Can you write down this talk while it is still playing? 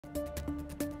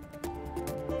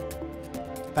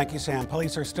Thank you, Sam.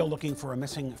 Police are still looking for a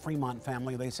missing Fremont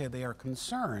family. They say they are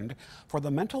concerned for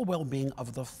the mental well-being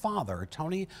of the father,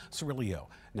 Tony Cirigliano.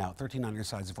 Now, 13 on your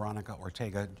side's Veronica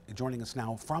Ortega joining us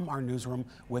now from our newsroom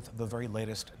with the very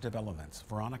latest developments.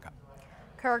 Veronica.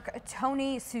 Kirk,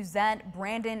 Tony, Suzette,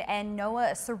 Brandon, and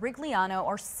Noah Cirigliano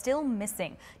are still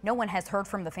missing. No one has heard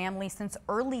from the family since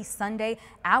early Sunday,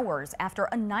 hours after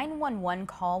a 911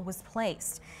 call was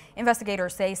placed.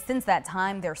 Investigators say since that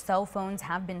time, their cell phones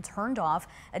have been turned off.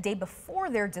 A day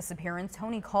before their disappearance,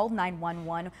 Tony called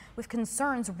 911 with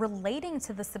concerns relating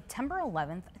to the September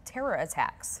 11th terror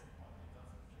attacks.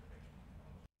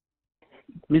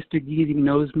 Mr. Geedy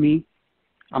knows me.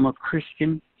 I'm a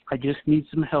Christian. I just need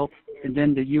some help, and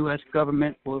then the U.S.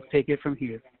 government will take it from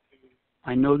here.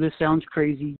 I know this sounds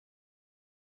crazy.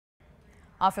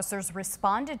 Officers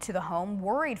responded to the home,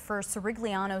 worried for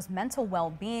Cirigliano's mental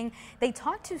well-being. They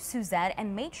talked to Suzette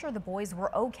and made sure the boys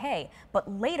were okay.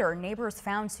 But later, neighbors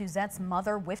found Suzette's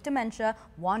mother with dementia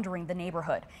wandering the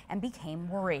neighborhood and became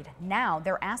worried. Now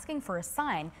they're asking for a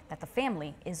sign that the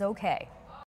family is okay.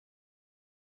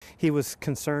 He was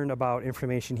concerned about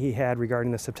information he had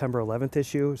regarding the September 11th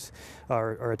issues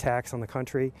or attacks on the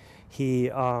country.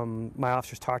 My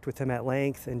officers talked with him at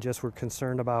length and just were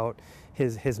concerned about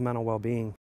his mental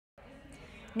well-being.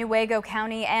 Newaygo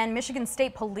County and Michigan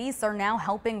State Police are now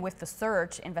helping with the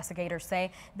search. Investigators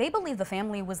say they believe the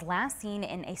family was last seen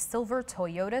in a silver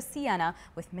Toyota Sienna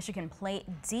with Michigan plate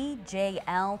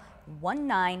DJL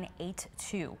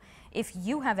 1982. If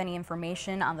you have any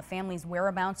information on the family's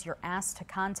whereabouts, you're asked to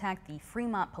contact the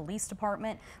Fremont Police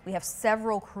Department. We have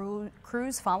several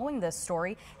crews following this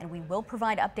story, and we will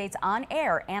provide updates on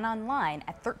air and online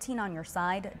at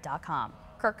 13onyourside.com.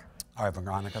 Kirk. All right,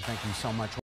 Veronica, thank you so much.